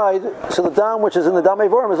outside, so the dam which is in the dam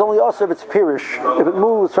evorim is only also if it's pirish, if it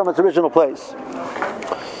moves from its original place.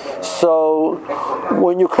 So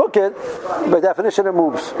when you cook it, by definition it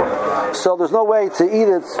moves. So there's no way to eat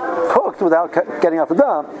it cooked without getting out the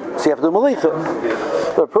dam. So you have to do malicha.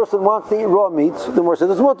 If a person wants to eat raw meat, the more says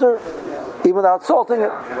it's mutter, even without salting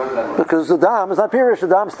it, because the dam is not pirish, the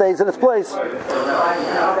dam stays in its place.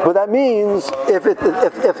 But that means if the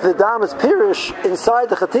dam is pirish inside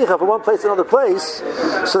the chaticha from one place to another place,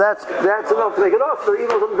 so that's enough to make it off. So even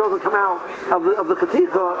if it doesn't come out of the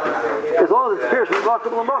chaticha, as long as it's pirish,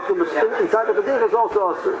 inside the chaticha is also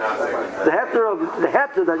also. The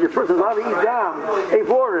heter that your person is allowed to eat dam,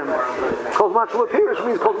 evorim, kol zman shelo pirish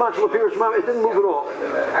means kol zman shelo pirish, it didn't move at all.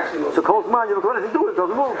 So kol zman, you don't do anything to do it, it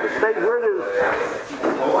doesn't move, it stays where it is.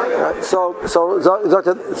 So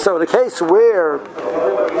in a case where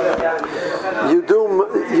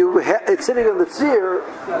it's sitting in the tzir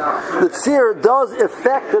does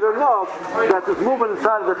affect it enough that there's movement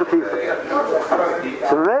inside of the chatifa.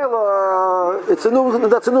 So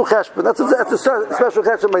that's a new cheshbon. That's a special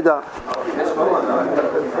cheshbon meidah.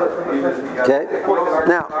 Okay.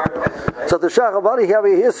 Now, so the shachavadi have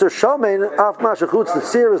here so shomein af mashachutz the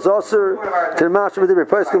tzir is also can mash with the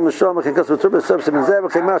poskim the shomein can custom turbo substance and zeb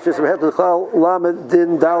can mash with the klal lamed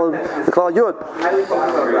din dal the klal yud.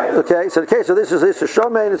 Okay, so the case of this is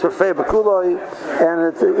shomein is for fei bakuloi,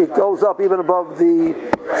 and it goes up even above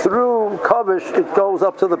through kavish, it goes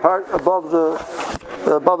up to the part above the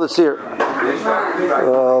seer.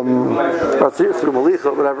 Or through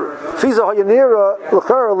malicha, whatever. Fiza hayanira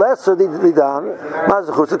l'chara lesser didan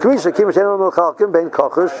mazachus l'kamisha kimash enu l'chalkim bein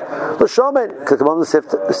kachush l'shomen k'kamam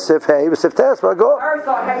l'sif hay v'sif tes v'ago.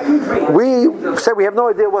 We said we have no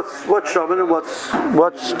idea what's shomen and what's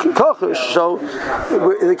kachush. So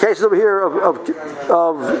in the cases over here of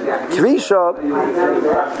kamisha,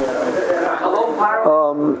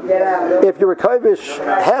 if you're a kavish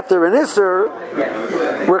heter and isser,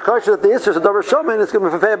 we're kavish that the isser is a davar shomen. It's going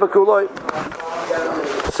to be fefei bakuloi.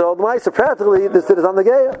 So the Ma'aser practically this is on the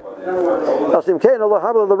Geya. Ashim Kain Allah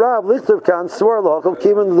Habla the Rab Lichtav Kan Swar Lochel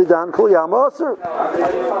Kiman Lidan Kul Yam Aser.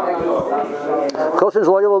 Koshin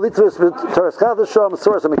Shloyel Litvus Teres Chadas Shom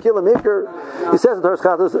Source of Mekila Maker. He says in Teres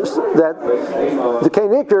Chadas that the Kain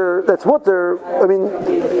Iker that's mutter. I mean,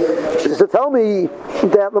 to tell me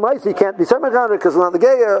that the Ma'aser can't be Semagan because it's not the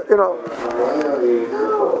Geya, you know.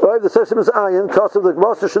 Right, the system is Ayin. Cost of the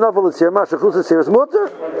Master Shanavel is here. Mashachus is here is mutter.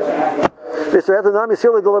 And if you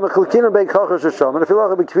look at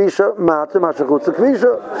Kvisha, Mata, Mashachutz,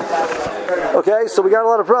 Kvisha. Okay, so we got a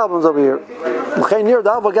lot of problems over here.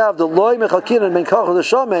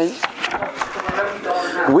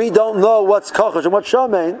 We don't know what's Kochash and what's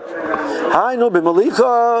Shamein. Hainu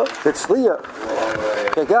b'malicha, it's Liya.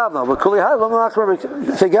 So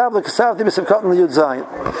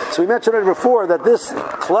we mentioned it before that this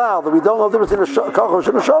cloud that we don't know the difference between a Kochash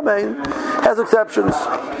and a Shamein has exceptions.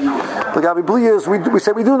 The Gabi Bliyas, we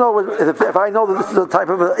say we do know if I know that this is a type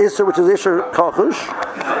of Isser which is Isser Kochash,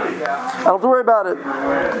 I don't have to worry about it.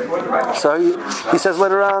 So he says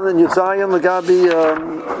later on in Yudzayin, the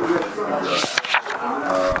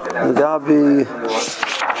Gabi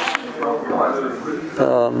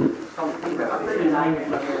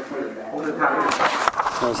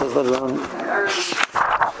it says later on.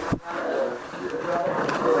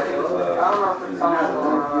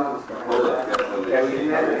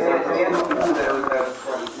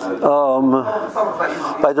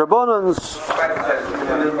 By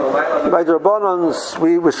Drabanans,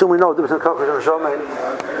 we assume we know the difference between Kochash and Shomein.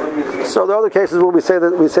 So the other cases where we say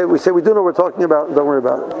we do know what we're talking about. Don't worry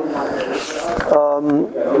about it.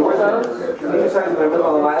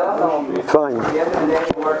 Fine.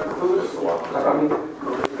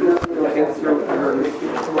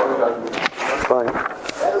 Fine.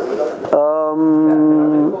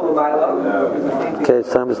 Okay,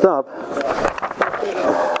 it's time to stop.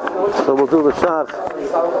 So we'll do the Shach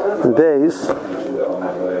and Beis,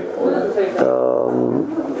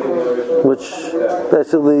 which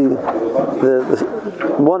basically the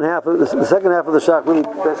second half of the Shach really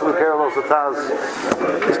basically parallels the Taz,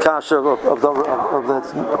 this Kasha of that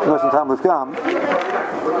Noshim Tam Lifkam.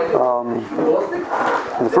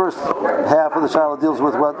 The first half of the Shach deals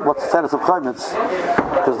with what's the status of Chaimitz,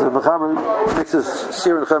 because the Mechaber mixes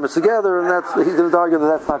Sir and Chaimitz together, and he's going to argue that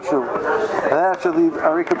that's not true. And actually,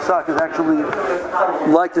 Arikab Sak is actually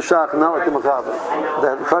like the Shach, not like the Mechaber.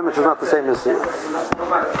 That Chaimitz is not the same as Sir.